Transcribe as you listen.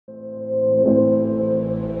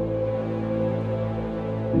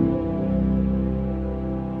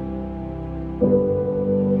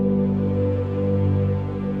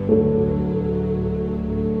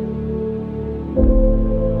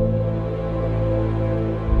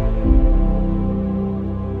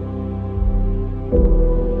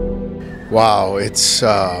Wow, it's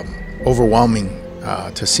overwhelming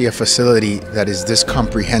to see a facility that is this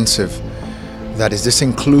comprehensive, that is this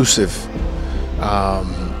inclusive,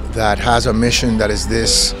 that has a mission that is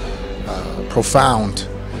this profound.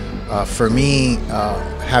 For me,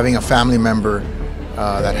 having a family member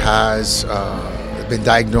that has been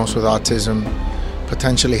diagnosed with autism,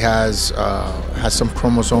 potentially has some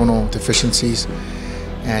chromosomal deficiencies,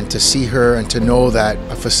 and to see her and to know that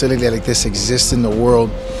a facility like this exists in the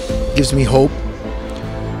world gives me hope.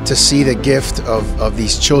 To see the gift of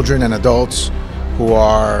these children and adults who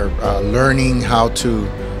are learning how to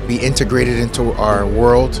be integrated into our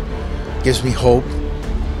world gives me hope.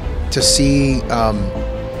 To see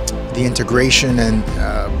the integration and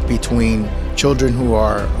between children who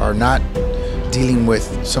are not dealing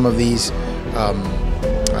with some of these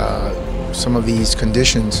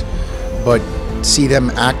conditions, but see them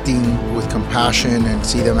acting with compassion and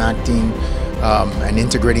see them acting and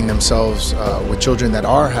integrating themselves with children that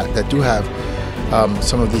do have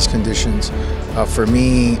some of these conditions. For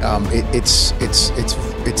me, it's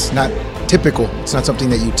not typical. It's not something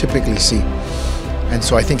that you typically see, and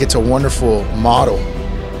so I think it's a wonderful model,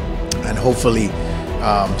 and hopefully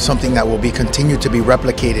something that will be continued to be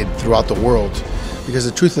replicated throughout the world. Because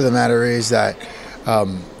the truth of the matter is that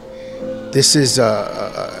this is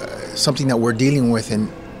something that we're dealing with in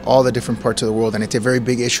all the different parts of the world, and it's a very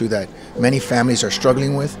big issue that many families are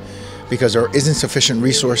struggling with because there isn't sufficient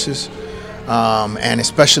resources, and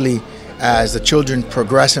especially as the children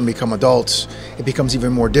progress and become adults, it becomes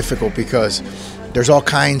even more difficult because there's all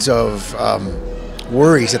kinds of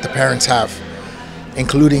worries that the parents have,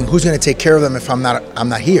 including who's going to take care of them if I'm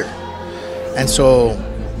not here. And so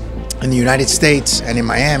in the United States and in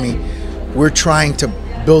Miami, we're trying to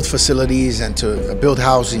build facilities and to build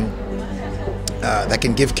housing that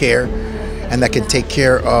can give care and that can take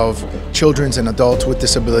care of children and adults with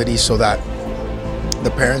disabilities so that the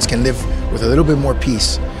parents can live with a little bit more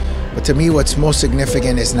peace. But to me, what's most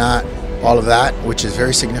significant is not all of that, which is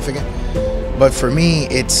very significant, but for me,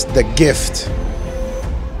 it's the gift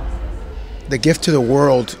to the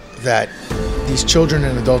world that these children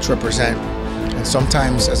and adults represent. And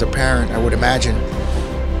sometimes as a parent, I would imagine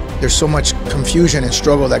there's so much confusion and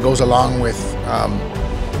struggle that goes along with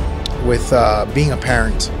being a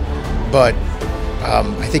parent. But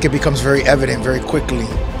I think it becomes very evident very quickly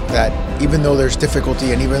that even though there's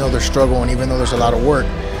difficulty and even though there's struggle and even though there's a lot of work,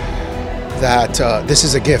 that this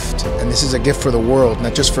is a gift, and this is a gift for the world,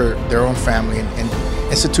 not just for their own family. And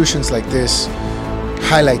institutions like this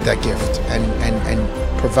highlight that gift and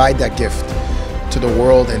provide that gift to the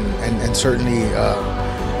world and certainly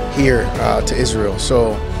here to Israel.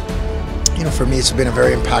 So, you know, for me, it's been a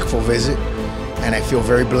very impactful visit, and I feel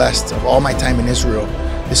very blessed. Of all my time in Israel,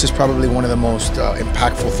 this is probably one of the most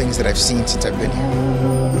impactful things that I've seen since I've been here.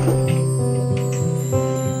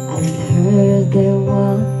 I heard there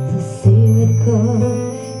was a secret chord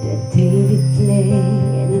that David played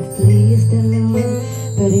and it pleased the Lord,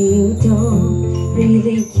 but you don't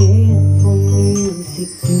really care for music,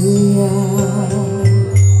 do ya?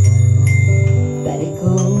 But it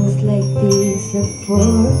goes like this: the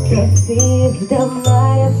fourth, the fifth, the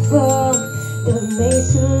minor fourth, the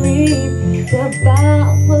major lead, the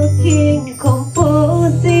powerful king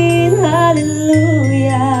composing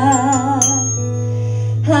hallelujah,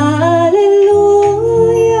 hallelujah,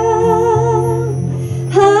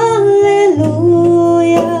 hallelujah,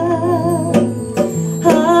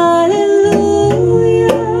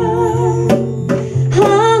 hallelujah,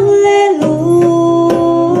 hallelujah.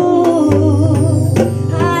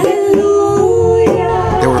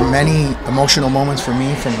 There were many emotional moments for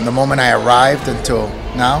me from the moment I arrived until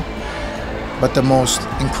now, but the most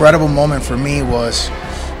incredible moment for me was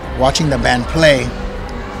watching the band play,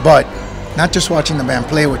 but not just watching the band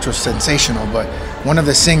play, which was sensational, but one of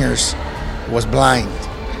the singers was blind,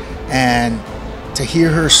 and to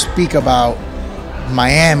hear her speak about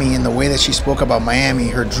Miami in the way that she spoke about Miami,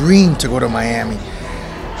 her dream to go to Miami,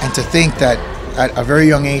 and to think that at a very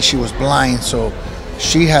young age she was blind, so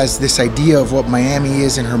she has this idea of what Miami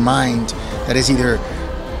is in her mind that has either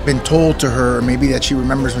been told to her or maybe that she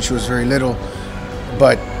remembers when she was very little.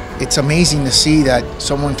 But it's amazing to see that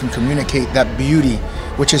someone can communicate that beauty,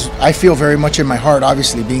 which is, I feel very much in my heart,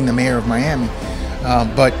 obviously being the mayor of Miami,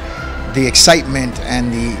 but the excitement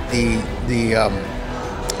and the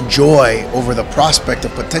joy over the prospect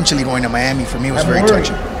of potentially going to Miami for me was very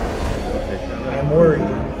touching. I'm worried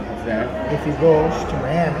if he goes to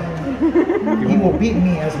Miami, he will beat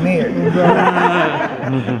me as mayor.